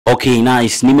Okay,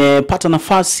 nice. Nimepata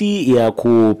nafasi ya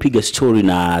kupiga story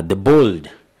na The Bold.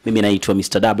 Mimi naitwa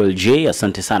Mr. WJ.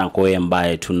 Asante sana kwa wewe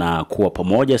ambaye tunakuwa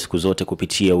pamoja siku zote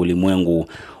kupitia ulimwengu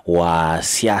wa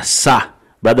siasa.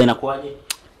 Brother, inakuaje?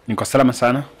 Niko salama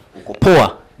sana. Uko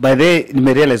poa? By the way,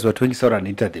 nimerealize watu wengi sana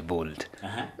wanaita The Bold.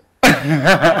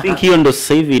 I think hiyo ndo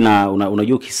sasa hivi na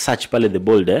unajua ukisearch pale The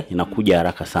Bold inakuja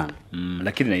haraka sana.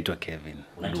 Lakini naitwa Kevin.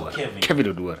 Unaitwa Kevin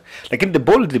Oduor. Lakini The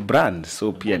Bold ni brand,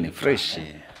 so pia ni fresh.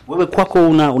 Wewe kwako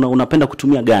unapenda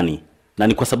kutumia gani? Na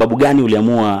ni kwa sababu gani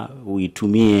uliamua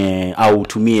uitumie au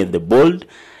utumie The Bold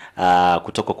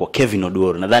kutoka kwa Kevin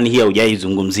Oduor? Nadhani hii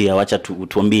hujaizungumzia, acha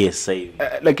tuambie sasa hivi.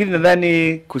 Lakini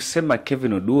nadhani kusema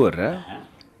Kevin Oduor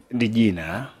ni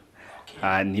jina.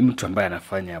 Ni mtu ambaye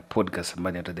anafanya podcast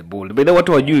ambaye anaitwa The Bold. By the way,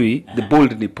 watu wajui The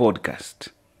Bold ni podcast.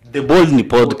 The Bold ni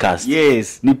podcast.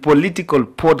 Yes, ni political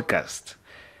podcast.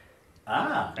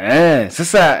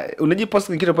 Sasa unajua post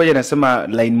nyingine pamoja inasema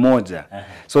line moja.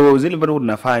 So zile bado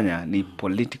tunafanya ni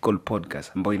political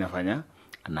podcast ambayo inafanya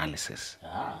analysis.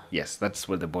 Yes, that's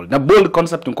what The Bold. Na bold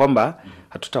concept ni kwamba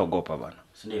hatutaogopa bwana.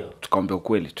 Ndio. Tukaombe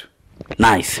ukweli tu.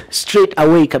 Nice. Straight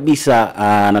away kabisa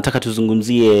nataka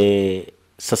tuzungumzie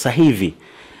sasa hivi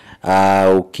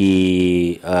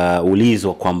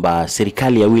ukiulizwa kwamba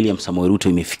serikali ya William Samoei Ruto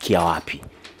imefikia wapi?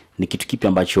 Ni kitu kipi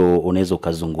ambacho unaweza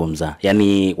ukazungumza?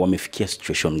 Yaani wamefikia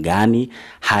situation gani?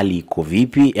 Hali iko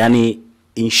vipi? Yaani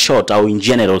in short au in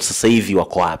general sasa hivi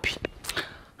wako wapi?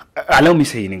 Allow me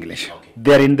say in English. Okay.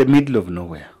 They are in the middle of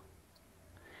nowhere.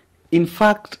 In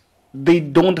fact, they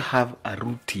don't have a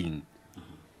routine.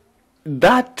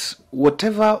 That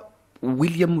whatever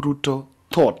William Ruto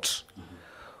thought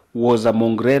was a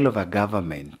mongrel of a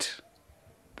government.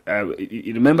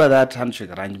 You remember that handshake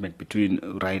arrangement between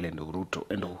Raila and Ruto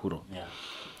and Uhuru? Yeah.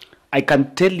 I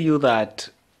can tell you that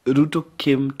Ruto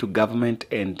came to government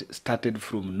and started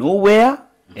from nowhere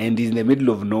and is in the middle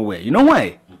of nowhere. You know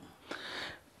why?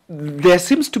 There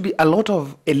seems to be a lot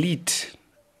of elite,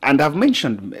 and I've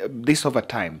mentioned this over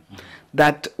time,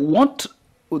 that what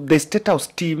the State House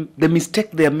team, the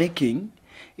mistake they are making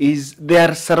is they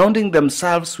are surrounding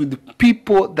themselves with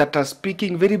people that are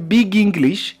speaking very big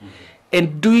English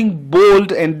and doing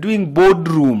bold and doing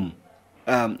boardroom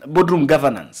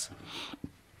governance,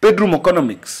 bedroom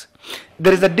economics.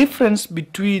 There is a difference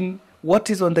between what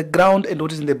is on the ground and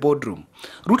what is in the boardroom.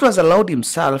 Ruto has allowed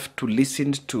himself to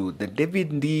listen to the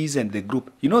David Ndees and the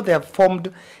group. You know, they have formed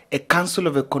a council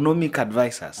of economic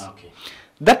advisors. Okay.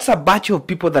 That's a batch of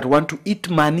people that want to eat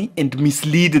money and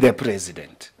mislead the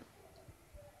president.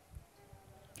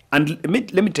 And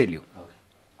let me tell you,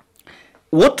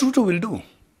 what Ruto will do,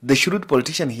 the shrewd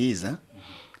politician he is,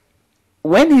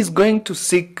 when he's going to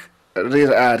seek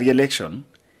re-election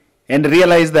and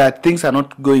realize that things are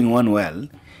not going on well,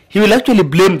 he will actually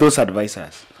blame those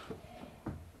advisors.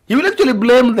 He will actually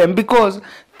blame them because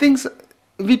things,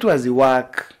 vitu as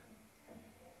work.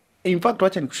 In fact,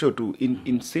 watch and show too,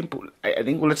 in simple, I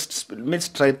think let's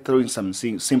try throwing some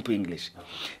simple English.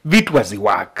 Vitu as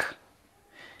work.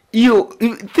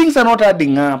 Things are not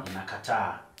adding up.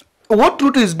 What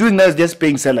Ruto is doing now is just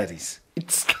paying salaries.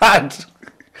 It's that.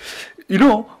 You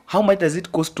know, how much does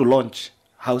it cost to launch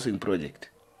housing project?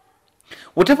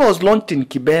 Whatever was launched in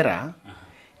Kibera,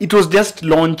 it was just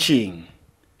launching.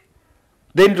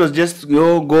 Then it was just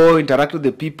go interact with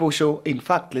the people, show. In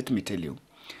fact, let me tell you.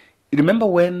 You remember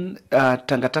when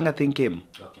Tanga thing came?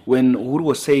 Okay. When Uhuru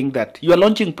was saying that you are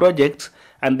launching projects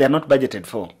and they are not budgeted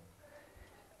for.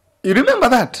 You remember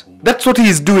that? That's what he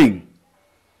is doing.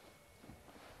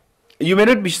 You may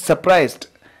not be surprised.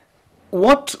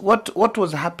 What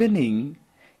was happening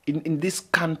in this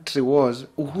country was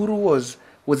Uhuru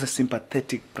was a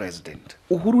sympathetic president.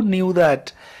 Uhuru knew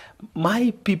that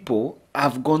my people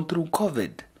have gone through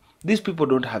COVID. These people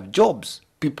don't have jobs.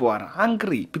 People are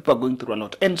hungry. People are going through a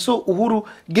lot. And so Uhuru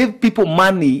gave people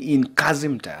money in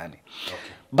Kazim Taani. Okay.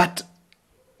 But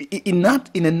in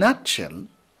a nutshell,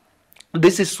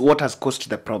 this is what has caused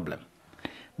the problem.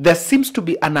 There seems to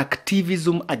be an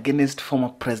activism against former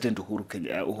President Uhuru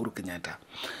Kenyatta.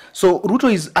 So Ruto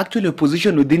is actually a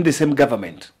position within the same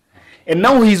government. And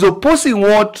now he's opposing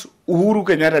what Uhuru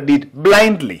Kenyatta did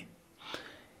blindly.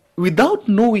 Without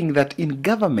knowing that in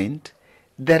government,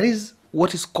 there is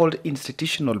what is called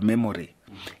institutional memory.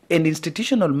 And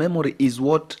institutional memory is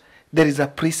what there is a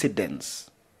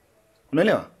precedence.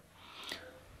 Unaelewa?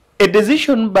 A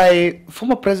decision by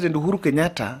former President Uhuru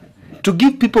Kenyatta to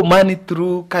give people money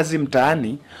through Kazim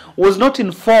Taani was not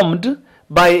informed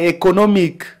by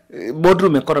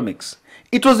boardroom economics.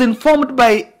 It was informed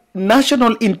by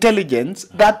national intelligence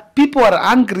that people are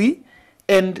angry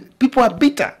and people are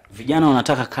bitter. Vijana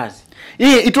wanataka kazi.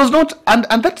 Yeah, it was not, and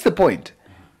that's the point.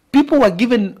 people were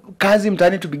given kazi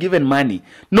mtani to be given money,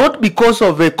 not because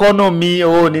of economy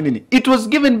or nini. It was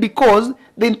given because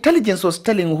the intelligence was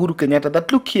telling Uhuru Kenyatta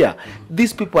that, look here,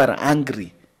 these people are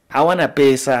angry, hawana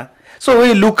pesa, so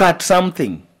we look at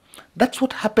something. That's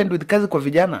what happened with kazi kwa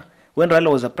vijana when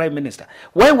Raila was a prime minister.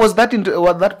 Why was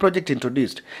that project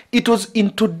introduced? It was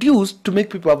introduced to make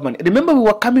people have money. Remember, we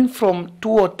were coming from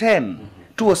 2010,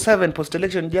 2007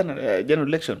 post-election general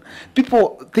election.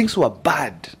 Things were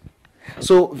bad.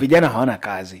 So vijana hawana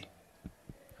kazi.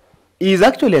 He is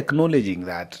actually acknowledging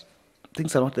that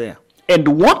things are not there. And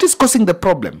what is causing the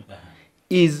problem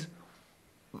is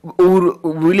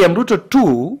William Ruto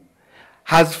 2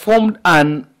 has formed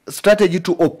an strategy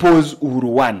to oppose Uhuru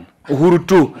 1, Uhuru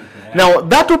 2. Now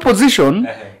that opposition,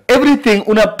 everything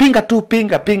unapinga tu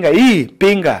pinga.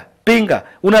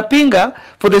 Unapinga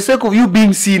for the sake of you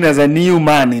being seen as a new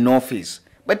man in office.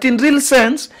 But in real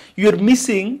sense, you're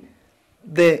missing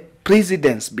the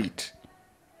president's beat.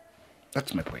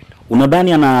 That's my point.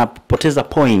 Unadhani anapoteza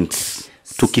points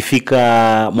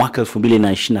tukifika mwaka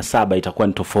 2027 itakuwa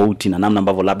ni tofauti na namna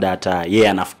ambavyo labda hata yeye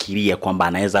anafikiria kwamba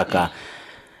anaweza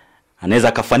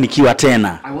akafanikiwa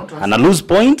tena? Ana lose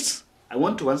points? I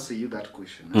want to answer you that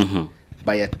question.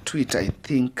 By a tweet, I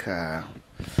think I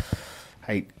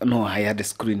had a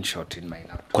screenshot in my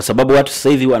laptop. Kwa sababu watu sasa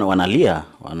hivi wanalia,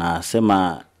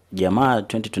 wanasema jamaa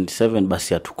 2027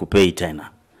 basi hatukupei tena.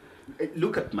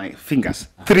 Look at my fingers.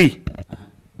 Three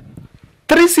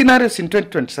scenarios in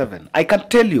 2027. I can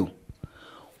tell you.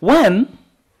 One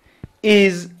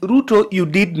is, Ruto, you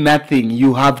did nothing,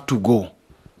 you have to go.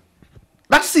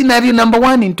 That's scenario number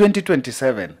 1 in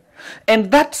 2027.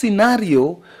 And that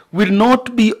scenario will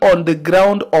not be on the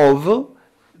ground of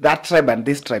that tribe and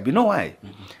this tribe. You know why?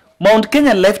 Mount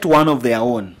Kenya left one of their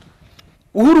own.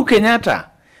 Uhuru Kenyatta.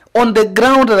 On the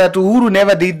ground that Uhuru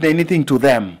never did anything to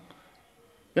them.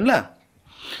 You know?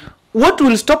 What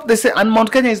will stop this? And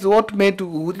Mount Kenya is what made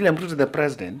William Ruto the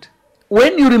president.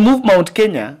 When you remove Mount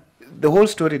Kenya, the whole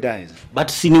story dies. But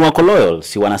si ni wako loyal,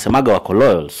 si wanasemaga wako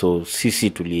loyal. So sisi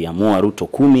tuliamua Ruto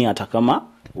 10 hata kama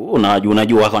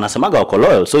unajua wanasemaga wako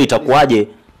loyal. So itakuwaje?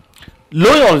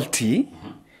 Loyalty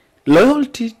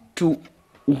to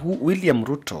William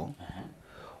Ruto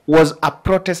was a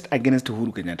protest against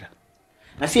Uhuru Kenyatta.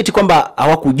 Na si eti kwamba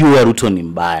hawakujua Ruto ni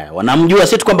mbaya. Wanamjua,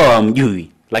 si eti kwamba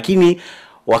hawamjui, lakini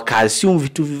wakaassume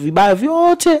vitu vibaya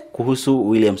vyote kuhusu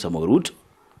William Samoei Ruto.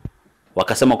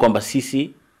 Wakasema kwamba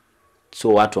sisi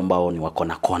so watu ambao ni wako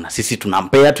na kona. Sisi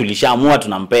tunampea, tulishaamua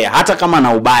tunampea. Hata kama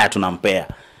na ubaya tunampea.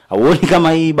 Hauoni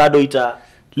kama hii bado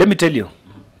Let me tell you.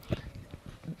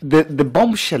 The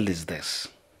bombshell is this.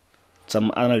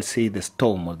 Some analysts say the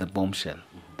storm or the bombshell.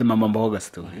 The Mama Mboga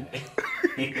story.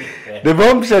 The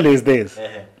bombshell is this.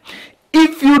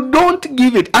 If you don't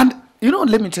give it, and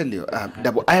let me tell you,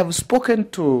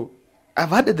 I've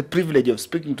had the privilege of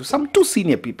speaking to some 2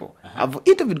 senior people. I've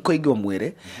interviewed Koigi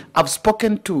Mwere. I've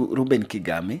spoken to Ruben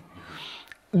Kigame.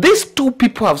 These 2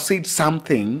 people have said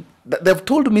something, they've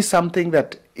told me something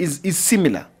that is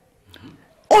similar.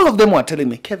 All of them were telling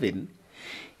me, Kevin,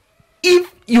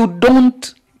 if you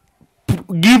don't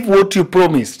give what you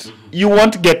promised, you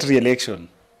won't get re-election.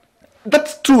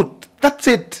 That's truth. That's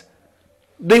it.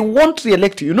 They won't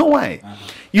re-elect you. You know why?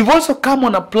 You've also come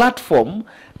on a platform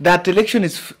that election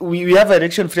is, we have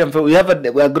election free and fair, we have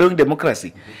a growing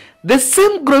democracy. The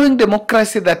same growing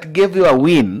democracy that gave you a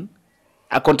win,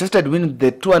 a contested win with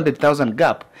the 200,000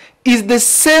 gap, is the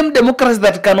same democracy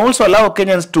that can also allow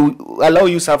Kenyans to allow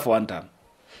you serve for 1 term.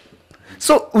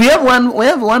 So we have one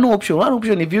option. One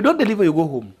option, if you don't deliver, you go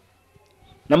home.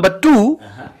 Number 2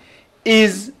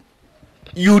 is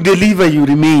you deliver, you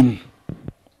remain.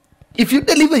 If you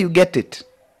deliver, you get it.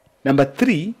 Number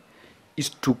 3 is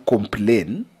to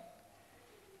complain,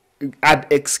 add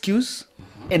excuse,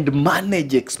 and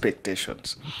manage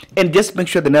expectations. And just make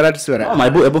sure the narratives are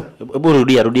right.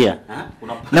 rudia.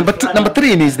 Number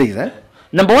 3 is this.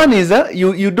 Number 1 is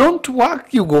you don't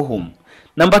work, you go home.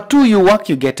 Number 2, you work,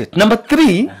 you get it. Number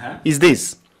 3 is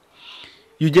this.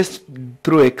 You just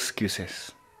throw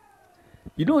excuses.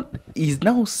 He's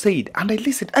now said, and I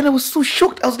listened, and I was so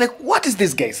shocked. I was like, what is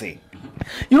this guy saying?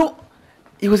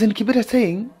 He was in Kibera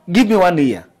saying, give me 1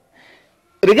 year.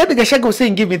 Ruto-Gachagwa was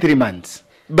saying, give me 3 months.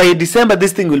 By December,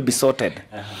 this thing will be sorted.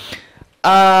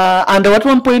 And at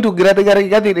one point,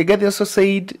 Rigathi also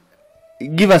said,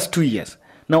 give us 2 years.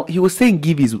 Now, he was saying,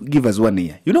 give us 1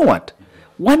 year. You know what?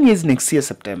 1 year is next year,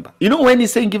 September. When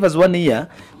he's saying give us 1 year,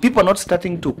 people are not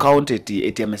starting to count it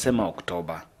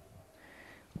October.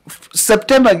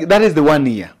 September, that is the 1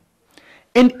 year.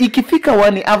 And ikifika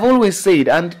wani, I've always said,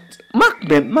 and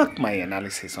mark my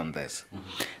analysis on this.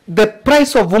 The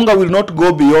price of unga will not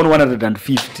go beyond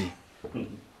 150.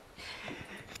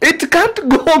 It can't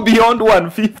go beyond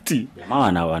 150.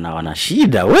 Jamaa wana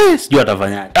shida, we sijui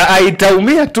atafanyaje.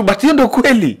 Itaumia tu, but hiyo ndo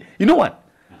kweli. You know what?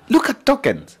 Look at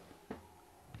tokens.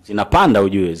 Zinapanda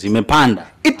ujue, zimepanda.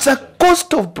 It's a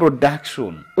cost of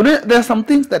production. There are some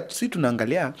things that si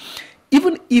tunaangalia,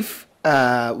 even if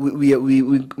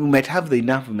we might have the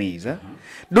enough maize,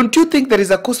 don't you think there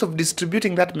is a cost of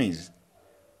distributing that maize?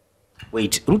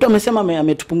 Wait, Ruto amesema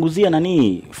ametupunguzia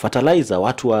nani fertilizer,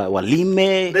 watu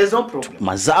walime. There's no problem.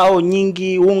 Mazao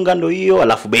nyingi, unga ndo hiyo,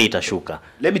 alafu bei itashuka.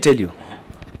 Let me tell you.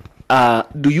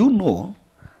 Do you know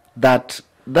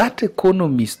that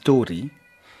economy story,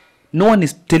 no one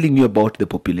is telling you about the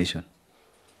population?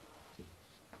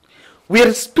 We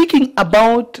are speaking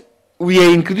about we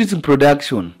are increasing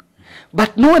production,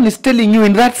 but no one is telling you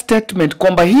in that statement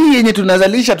kwamba hii yenye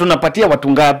tunazalisha tunapatia watu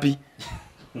ngapi.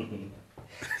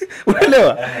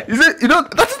 Unaelewa? You know,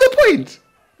 that's the point.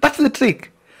 That's the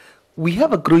trick. We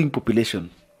have a growing population.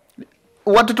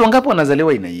 Watu wangapi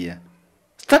wanazaliwa in a year?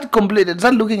 Start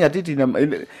looking at it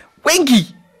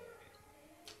wengi.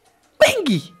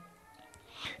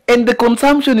 And the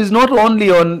consumption is not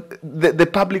only on the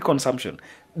public consumption,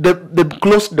 the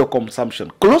closed door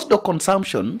consumption. Closed door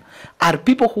consumption are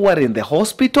people who are in the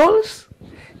hospitals,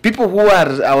 people who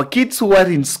are our kids who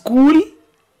are in school.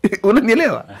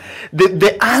 Unanielewa?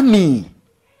 The army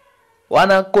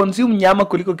wana consume nyama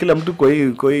kuliko kila mtu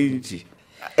kwa hii nchi.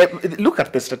 Look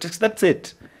at the statistics, that's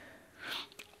it.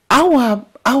 Our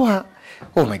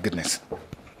oh my goodness.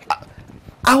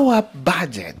 Our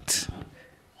budget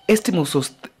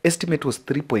estimate was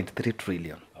 3.3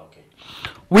 trillion. Okay.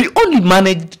 We only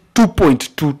managed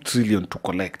 2.2 trillion to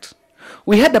collect.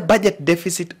 We had a budget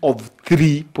deficit of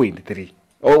 3.3.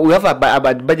 Or we have a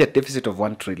budget deficit of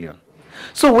 1 trillion.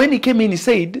 So when he came in, he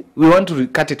said, we want to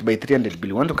cut it by 300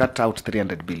 billion. We want to cut out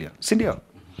 300 billion. Sindio?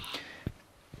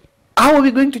 How are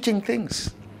we going to change things?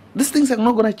 These things are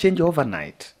not going to change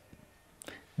overnight.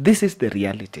 This is the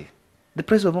reality. The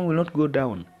price of wrong will not go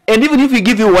down. And even if we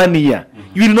give you 1 year,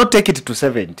 you will not take it to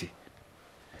 70.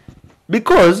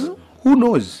 Because, who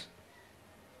knows?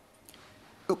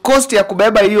 Cost ya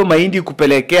kubeba hiyo mahindi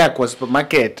kupelekea kwa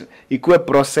supermarket, ikuwe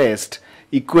processed,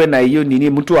 ikuwe na hiyo nini,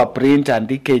 mtu wa print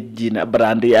andike jina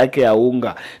brand yake ya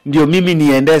unga, ndio mimi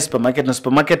niende supermarket na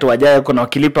supermarket wajaye kuna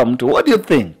wakilipa mtu. What do you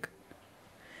think?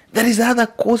 There is other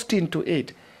cost into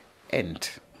it. And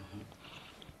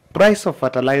price of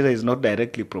fertilizer is not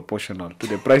directly proportional to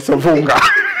the price of unga.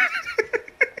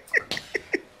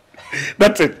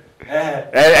 That's it.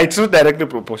 It's not directly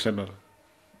proportional.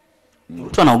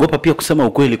 Mtu anaogopa pia kusema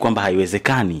ukweli kwamba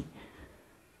haiwezekani.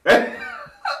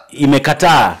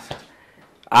 Imekataa.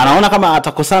 Anaona kama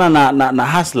atakosana na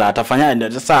HURSLER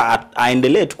atafanya sasa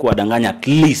aendelee tu kuwadanganya at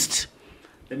least.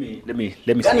 Let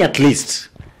me say at least.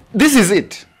 This is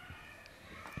it.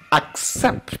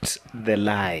 Accept the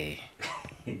lie.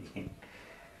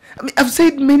 I mean, I've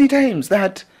said many times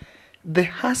that the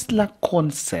HURSLER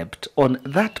concept on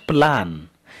that plan.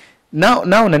 Now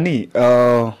nani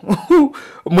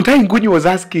Mutai Ngunyi was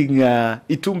asking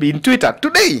Itumbi in Twitter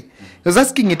today. He was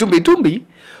asking Itumbi,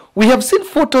 we have seen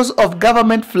photos of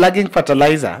government flagging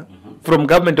fertilizer from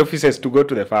government offices to go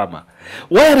to the farmer.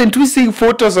 Why aren't we seeing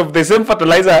photos of the same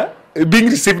fertilizer being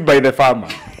received by the farmer?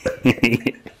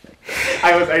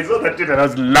 I saw that tweet and I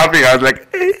was laughing. I was like,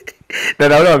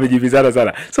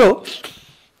 so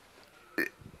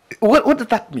what does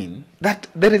that mean? That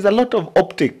there is a lot of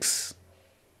optics.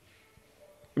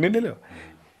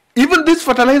 Even this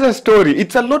fertilizer story,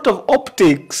 it's a lot of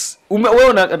optics.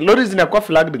 Lori zinakuwa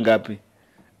flagged ngapi?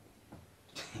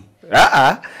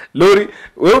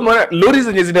 Lori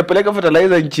zenye zinapeleka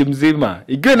fertilizer nchi mzima.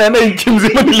 Ikiwa naenda nchi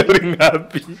mzima ni lori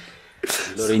ngapi?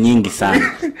 Lori nyingi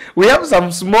sana. We have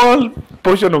some small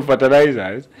portion of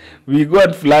fertilizers. We go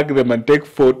and flag them and take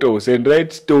photos and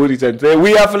write stories and say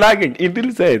we are flagging. In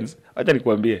real sense, acha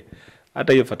nikwambie,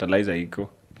 hata hiyo fertilizer iko.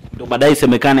 Ndio baadaye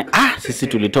isemekane sisi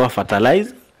tulitoa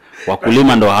fertilizer,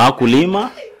 wakulima ndo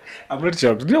hawakulima. I'm not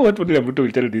sure. Do you know what Ruto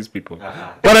will tell these people?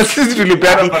 Bwana sisi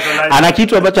tulipeana fertilizer. Ana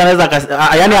kitu ambacho anaweza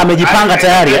yani amejipanga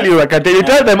tayari. You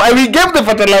tell them I will give the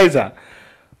fertilizer.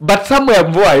 But somewhere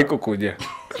mvua haiko kuja.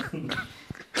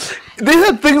 These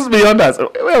are things beyond us.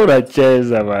 Wewe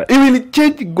unacheza man. It will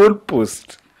change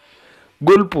goalpost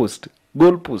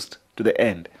to the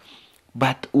end.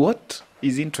 But what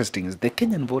is interesting is the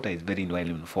Kenyan voter is very well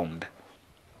informed.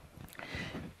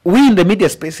 We in the media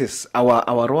spaces,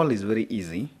 our role is very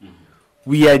easy.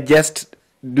 We are just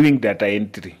doing data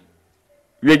entry.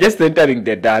 We are just entering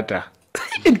the data.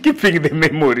 in keeping the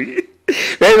memory.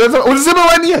 Ulisema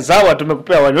 1 year, sawa,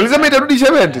 tumekupea 1 year. Ulisema itarudi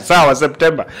 70, sawa,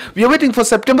 September. We are waiting for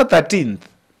September 13th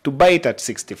to buy it at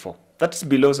 64. That's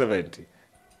below 70.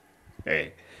 Hey,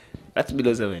 that's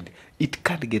below 70. It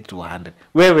can't get to 100.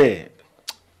 Wait.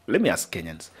 Let me ask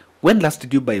Kenyans. When last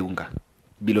did you buy unga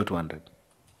below 200?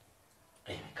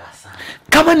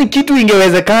 Kama ni kitu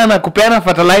ingewezekana kupeana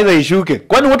fertilizer ishuke,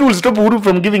 kwani what will stop Uhuru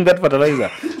from giving that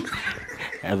fertilizer?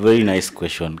 A very nice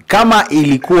question. Kama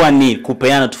ilikuwa ni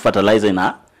kupeana tu fertilizer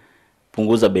na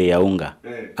punguza bei ya unga.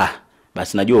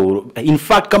 Basi najua Uhuru. In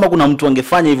fact kama kuna mtu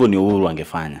angefanya hivyo ni Uhuru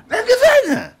angefanya.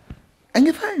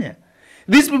 Angefanya.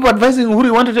 These people advising Uhuru,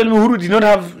 you want to tell me Uhuru did not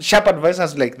have sharp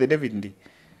advisors like the David Ndi?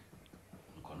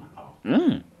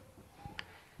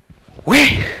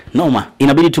 Noma,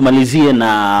 inabidi tumalizie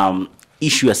na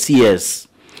issue ya CS.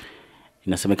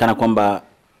 Inasemekana kwamba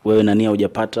wewe nani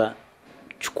hujapata,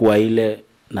 chukua ile.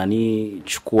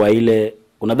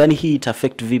 Unadhani hii ita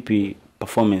affect vipi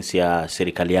performance ya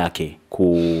serikali yake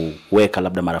kuweka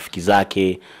labda marafiki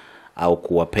zake au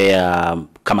kuwapea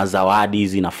kama zawadi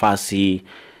hizi nafasi?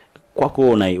 Kwako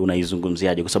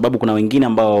unaizungumziaje? Kwa sababu kuna wengine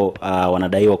ambao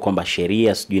wanadaiwa kwamba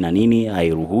sheria sijui na nini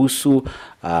hairuhusu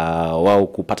wao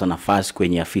kupata nafasi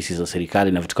kwenye afisi za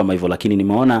serikali na vitu kama hivyo, lakini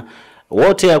nimeona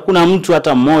wote, hakuna mtu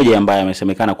hata mmoja ambaye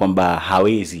amesemekana kwamba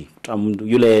hawezi.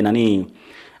 Yule nani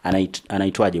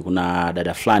anaitwaje, kuna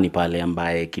dada fulani pale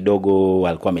ambaye kidogo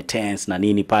alikuwa ametense na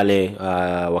nini pale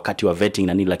wakati wa vetting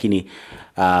na nini, lakini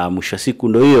mwisho siku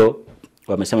ndio hiyo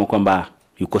wamesema kwamba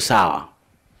yuko sawa.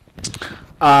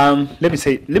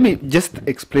 Let me just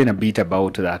explain a bit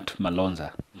about that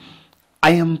Malonza.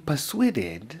 I am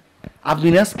persuaded, I've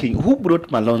been asking, who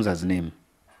brought Malonza's name?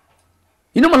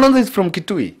 You know Malonza is from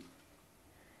Kitui.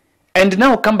 And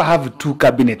now Kamba have 2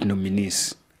 cabinet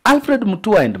nominees, Alfred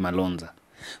Mutua and Malonza.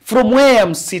 From where I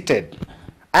am seated,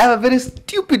 I have a very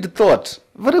stupid thought,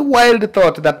 very wild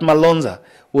thought that Malonza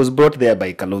was brought there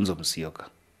by Kalonzo Musyoka.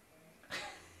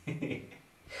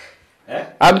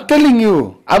 I'm telling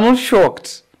you, I'm not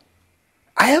shocked.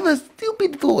 I have a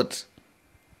stupid thought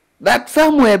that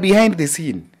somewhere behind the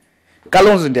scene,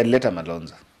 Kalonzo ndiye alileta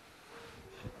Malonza.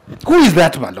 Who is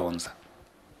that Malonza?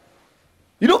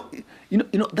 You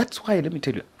know, that's why, let me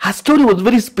tell you, her story was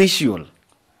very special.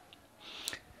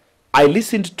 I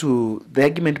listened to the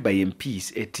argument by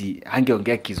MPs eti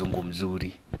hangeongea kizungu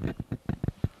mzuri.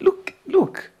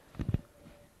 Look.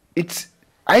 It's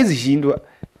aizi shindwa.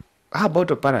 How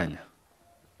about Oparanya?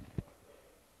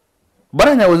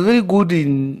 Baranya was very good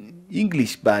in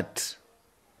English, but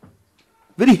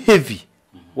very heavy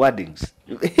wordings.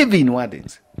 Heavy in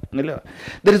wordings.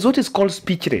 There is what is called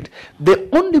speech rate. The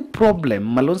only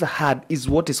problem Malonza had is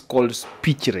what is called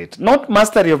speech rate, not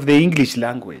mastery of the English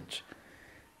language.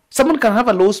 Someone can have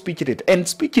a low speech rate, and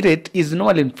speech rate is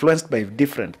normally influenced by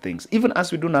different things, even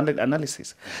as we do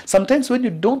analysis. Sometimes when you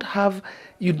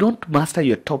don't master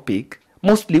your topic,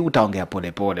 mostly utaongea pole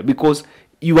pole, because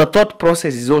your thought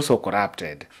process is also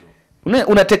corrupted.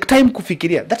 Una take time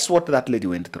kufikiria. That's what that lady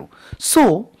went through.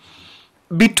 So,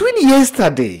 between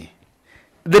yesterday,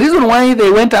 the reason why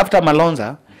they went after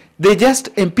Malonza,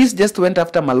 MPs just went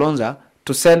after Malonza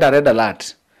to send a red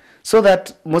alert, so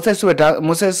that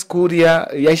Moses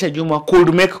Kuria, Yaisha Juma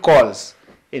could make calls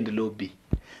in the lobby.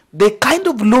 The kind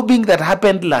of lobbying that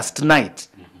happened last night,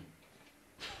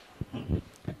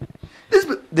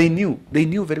 they knew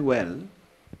very well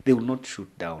they will not shoot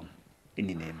down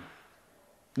any name.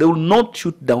 They will not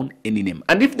shoot down any name.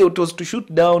 And if they was to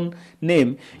shoot down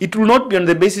name, it will not be on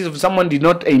the basis of someone did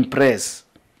not impress.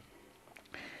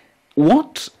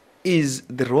 What is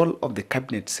the role of the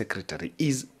cabinet secretary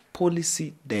is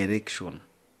policy direction.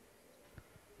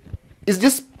 It's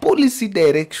just policy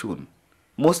direction,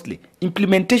 mostly.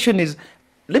 Implementation is,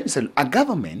 let me say, a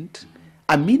government,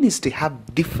 a ministry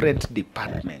have different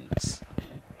departments.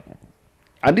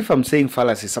 And if I'm saying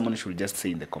fallacy, someone should just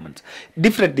say in the comments.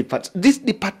 Different departments. These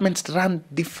departments run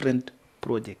different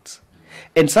projects.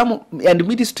 And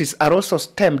ministries are also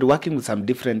stemmed working with some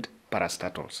different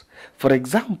parastatals. For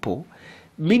example,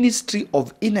 Ministry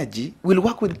of Energy will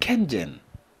work with KenGen.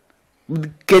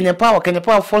 Kenya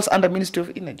Power falls under Ministry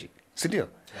of Energy. Sindio?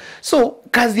 So,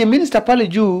 kazi ya minister pale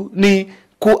juu ni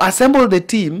assemble the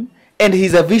team, and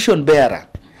he's a vision bearer.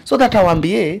 So that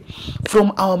awambie,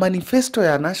 from our manifesto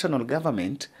ya national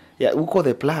government, uko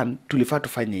the plan, tulifaa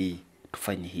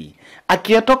tufanye hii.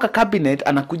 Akiyatoka cabinet,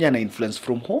 anakuja na influence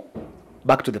from home,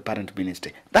 back to the parent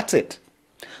ministry. That's it.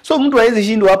 So mtu hawezi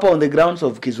shindwa hapa on the grounds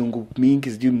of kizungu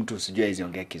mingi, sijui mtu sijui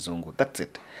hiziongea kizungu. That's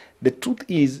it. The truth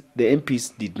is, the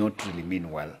MPs did not really mean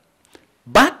well.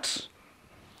 But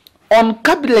on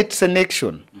cabinet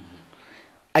selection,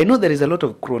 I know there is a lot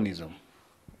of cronyism.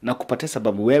 na kupatia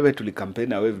sababu wewe tulikampeni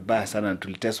na wewe vibaya sana na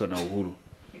tuliteswa na Uhuru.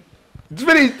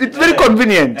 It's very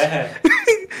convenient.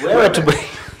 Wewe tu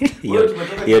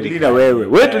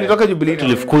wewe tulitoka Jubilee,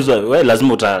 tulifukuzwa, wewe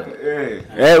lazima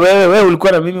wewe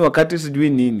ulikuwa na mimi wakati sijui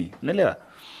nini. Unaelewa?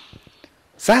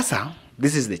 Sasa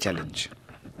this is the challenge.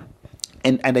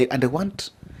 And I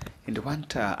want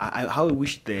how I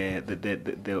wish the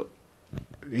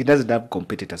he doesn't have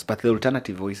competitors, but the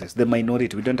alternative voices, the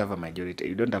minority. We don't have a majority.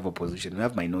 We don't have opposition. We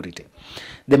have minority.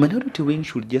 The minority wing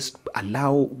should just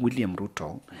allow William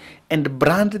Ruto and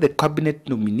brand the cabinet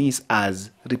nominees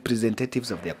as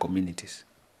representatives of their communities.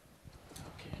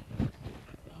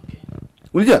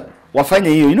 Unajua wafanye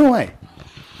hiyo. You know why?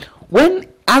 When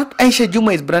Aisha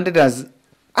Juma is branded as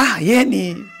yeye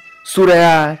ni sura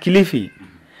ya Kilifi,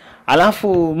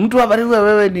 alafu mtu abariwe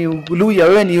wewe ni Luya,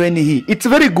 wewe ni hii. It's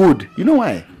very good. You know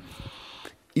why?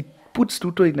 It puts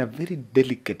Ruto in a very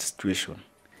delicate situation.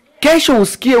 Kesho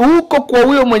usikie huko kwa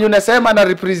huyo mwenye unasema na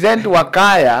represent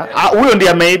Wakaya, huyo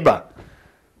ndiye ameiba.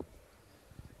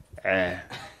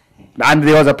 And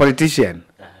there was a politician.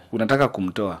 Unataka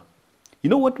kumtoa. You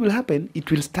know what will happen?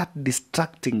 It will start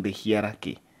distracting the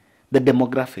hierarchy. The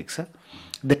demographics.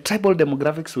 The tribal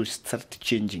demographics will start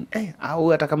changing.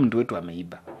 Hata kama mtu wetu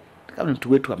ameiba.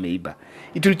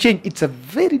 It will change. It's a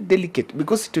very delicate,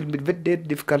 because it will be very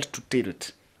difficult to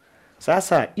tilt.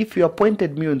 Sasa, if you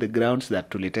appointed me on the grounds that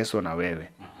tuliteswa na wewe,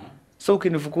 so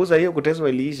ukinifukuza hiyo kuteswa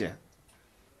iliisha.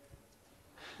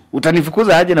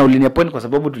 Utanifukuza aje na uliniappoint kwa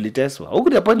sababu tuliteswa?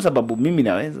 Hukuniappoint sababu mimi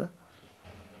naweza.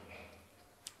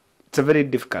 It's a very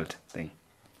difficult thing.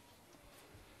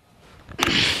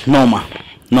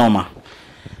 Noma.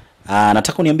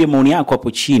 Nataka uniambie maoni yako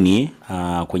hapo chini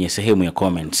kwenye sehemu ya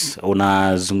comments.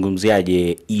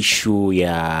 Unazungumziaje issue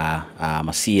ya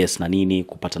CS na nini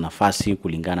kupata nafasi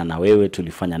kulingana na wewe,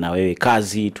 tulifanya na wewe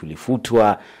kazi,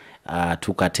 tulifutwa,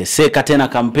 tukateseka tena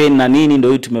kampeni na nini,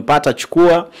 ndio tumepata.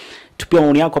 Chukua tupia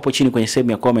maoni yako hapo chini kwenye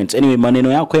sehemu ya comments. Anyway,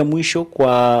 maneno yako ya mwisho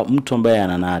kwa mtu ambaye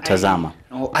anatazama.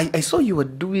 I saw you were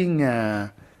doing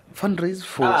fundraise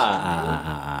for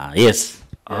yes.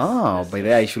 By the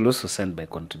way, I should also send my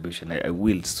contribution. I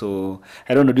will. So,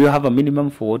 I don't know, do you have a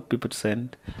minimum for what people to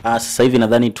send? Sasa hivi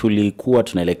nadhani tulikuwa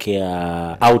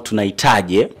tunaelekea au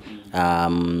tunahitaji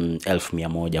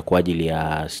 1100 kwa ajili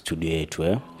ya studio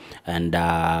yetu. And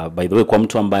by the way, kwa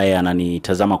mtu ambaye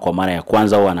ananitazama kwa mara ya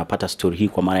kwanza au anapata story hii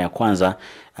kwa mara ya kwanza,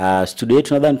 studio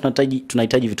yetu nadhani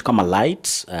tunahitaji vitu kama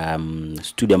lights,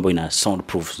 studio ambayo ina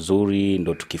soundproof nzuri,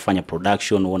 ndo tukifanya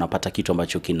production unapata kitu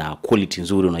ambacho kina quality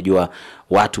nzuri. Unajua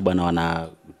watu bana wana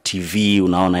TV,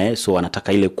 unaona so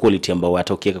wanataka ile quality ambayo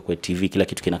hata ukiweka kwa TV kila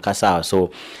kitu kinakaa sawa. So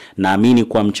naamini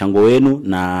kwa mchango wenu,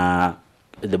 na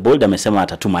The Bold amesema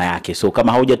atatuma yake. So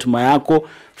kama haujatuma yako,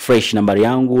 fresh nambari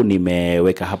yangu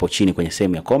nimeweka hapo chini kwenye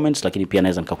sehemu ya comments, lakini pia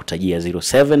naweza nikakutajia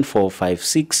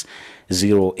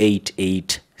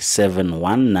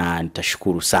 0745608871 na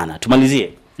nitashukuru sana.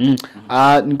 Tumalizie.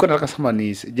 Niko nataka sema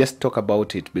ni just talk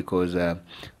about it, because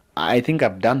I think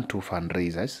I've done two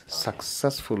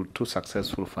successful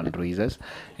fundraisers,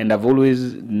 and I've always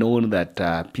known that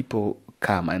people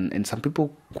come and some people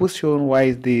question why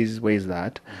is this, why is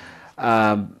that.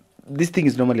 This thing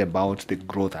is normally about the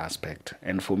growth aspect,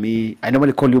 and for me, I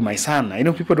normally call you my son. I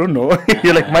know people don't know.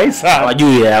 You're like my son.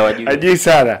 Wajui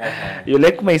sana. You're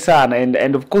like my son,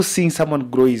 and of course, seeing someone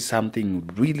grow is something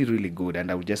really, really good. And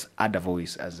I would just add a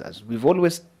voice, as we've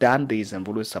always done this and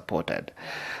always supported,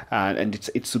 and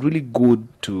it's really good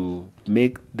to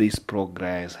make this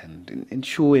progress and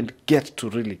ensure and get to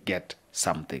really get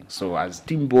something. So as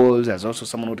team Bold, as also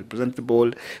someone who represents the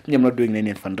Bold, I'm not doing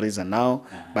any fundraiser now,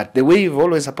 but the way you've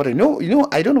always supported, you know,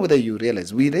 I don't know whether you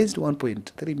realize we raised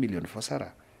 1.3 million for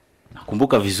Sarah.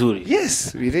 Nakumbuka vizuri.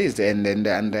 Yes, we raised,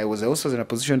 and I was also in a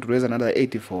position to raise another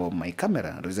 80 for my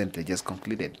camera recently just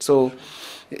completed. So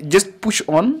just push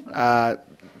on,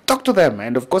 talk to them,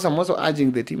 and of course I'm also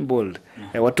urging the team Bold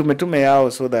watume yao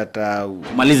so that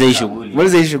malize hii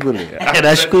shughuli.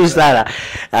 Nashukuru sana.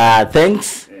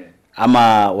 Thanks.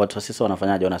 Ama watu wa sisi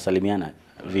wanafanyaje, wanasalimiana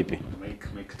vipi? Make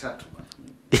tatu.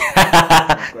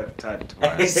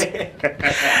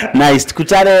 Nice.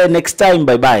 Tukutane next time.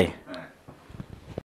 Bye bye.